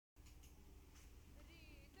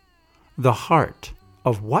The heart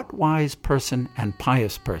of what wise person and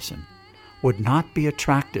pious person would not be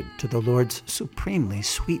attracted to the Lord's supremely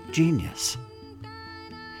sweet genius?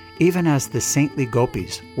 Even as the saintly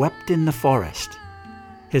gopis wept in the forest,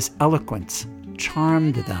 his eloquence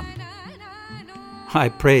charmed them. I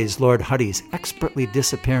praise Lord Hari's expertly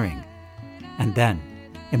disappearing, and then,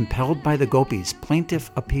 impelled by the gopis'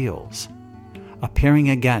 plaintive appeals,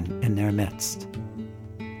 appearing again in their midst.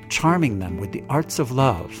 Charming them with the arts of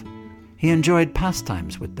love, he enjoyed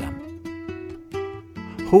pastimes with them.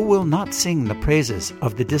 Who will not sing the praises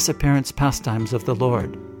of the disappearance pastimes of the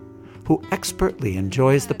Lord, who expertly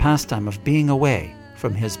enjoys the pastime of being away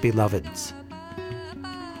from his beloveds?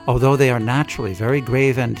 Although they are naturally very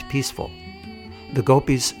grave and peaceful, the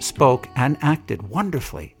gopis spoke and acted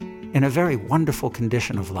wonderfully in a very wonderful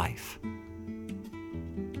condition of life.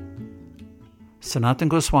 Sanatana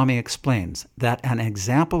Goswami explains that an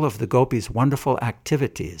example of the gopis' wonderful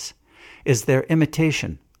activities is their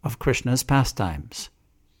imitation of Krishna's pastimes.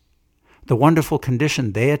 The wonderful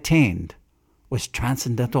condition they attained was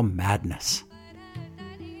transcendental madness.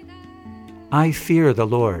 I fear the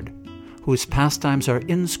Lord, whose pastimes are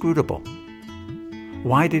inscrutable.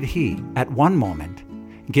 Why did he, at one moment,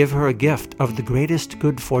 give her a gift of the greatest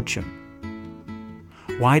good fortune?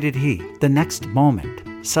 Why did he, the next moment,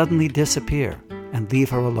 suddenly disappear and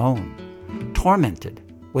leave her alone, tormented,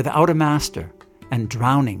 without a master, and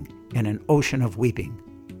drowning in an ocean of weeping?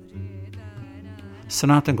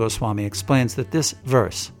 Sanatana Goswami explains that this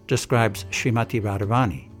verse describes Srimati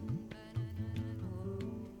Radharani.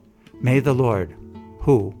 May the Lord,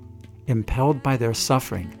 who, impelled by their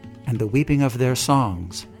suffering and the weeping of their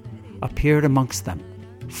songs, appeared amongst them,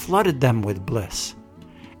 flooded them with bliss,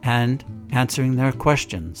 and, answering their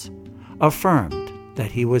questions, affirmed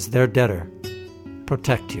that he was their debtor,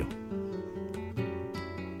 protect you.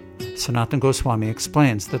 Sanatana Goswami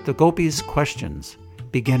explains that the gopis' questions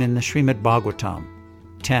begin in the Srimad Bhagavatam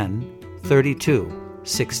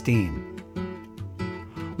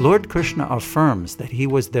 10:32-16. Lord Krishna affirms that he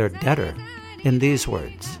was their debtor in these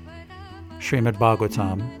words. Srimad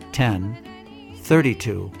Bhagavatam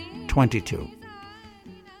 10:32-22.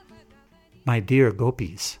 My dear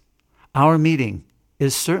gopis, our meeting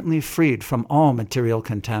is certainly freed from all material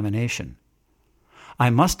contamination. I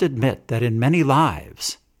must admit that in many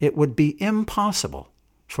lives it would be impossible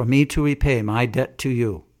for me to repay my debt to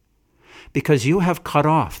you, because you have cut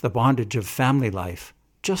off the bondage of family life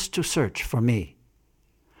just to search for me.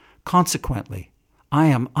 Consequently, I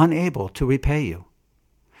am unable to repay you.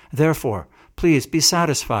 Therefore, please be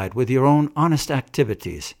satisfied with your own honest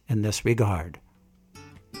activities in this regard.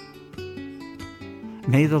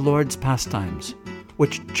 May the Lord's pastimes,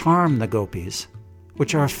 which charm the gopis,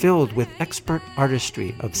 which are filled with expert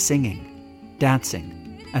artistry of singing, dancing,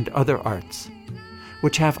 and other arts,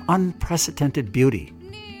 which have unprecedented beauty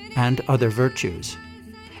and other virtues,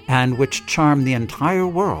 and which charm the entire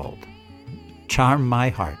world, charm my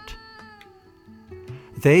heart.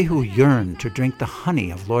 They who yearn to drink the honey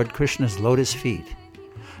of Lord Krishna's lotus feet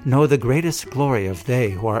know the greatest glory of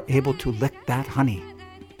they who are able to lick that honey.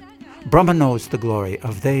 Brahma knows the glory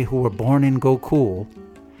of they who were born in Gokul,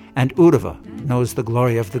 and Uddhava knows the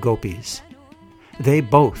glory of the gopis. They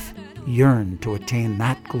both yearn to attain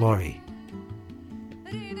that glory.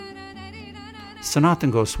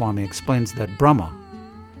 Sanatana Goswami explains that Brahma,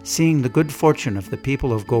 seeing the good fortune of the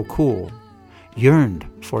people of Gokul, yearned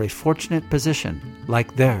for a fortunate position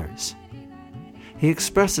like theirs. He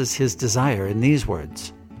expresses his desire in these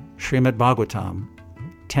words, Srimad Bhagavatam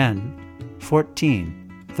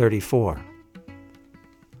 10:14-34.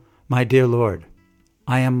 My dear Lord,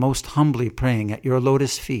 I am most humbly praying at your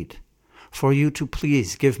lotus feet for you to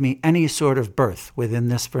please give me any sort of birth within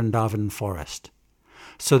this Vrindavan forest,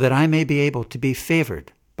 so that I may be able to be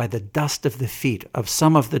favored by the dust of the feet of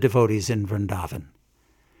some of the devotees in Vrindavan.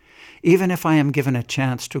 Even if I am given a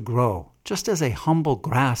chance to grow just as a humble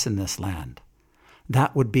grass in this land,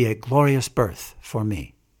 that would be a glorious birth for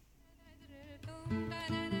me.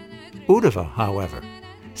 Uddhava, however,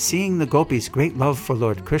 seeing the gopis' great love for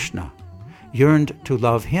Lord Krishna, yearned to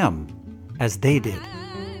love him as they did.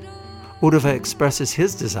 Uddhava expresses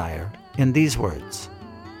his desire in these words,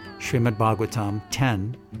 Srimad Bhagavatam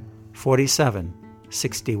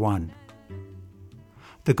 10:47-61.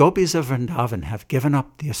 The gopis of Vrindavan have given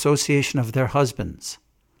up the association of their husbands,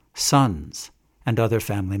 sons, and other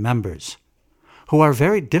family members, who are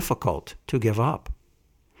very difficult to give up,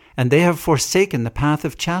 and they have forsaken the path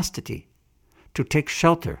of chastity to take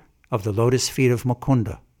shelter of the lotus feet of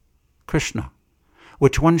Mukunda, Krishna,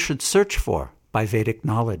 which one should search for by Vedic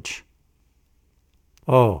knowledge.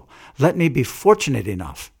 Oh, let me be fortunate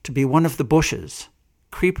enough to be one of the bushes,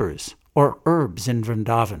 creepers, or herbs in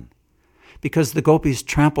Vrindavan, because the gopis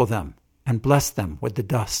trample them and bless them with the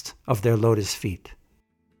dust of their lotus feet.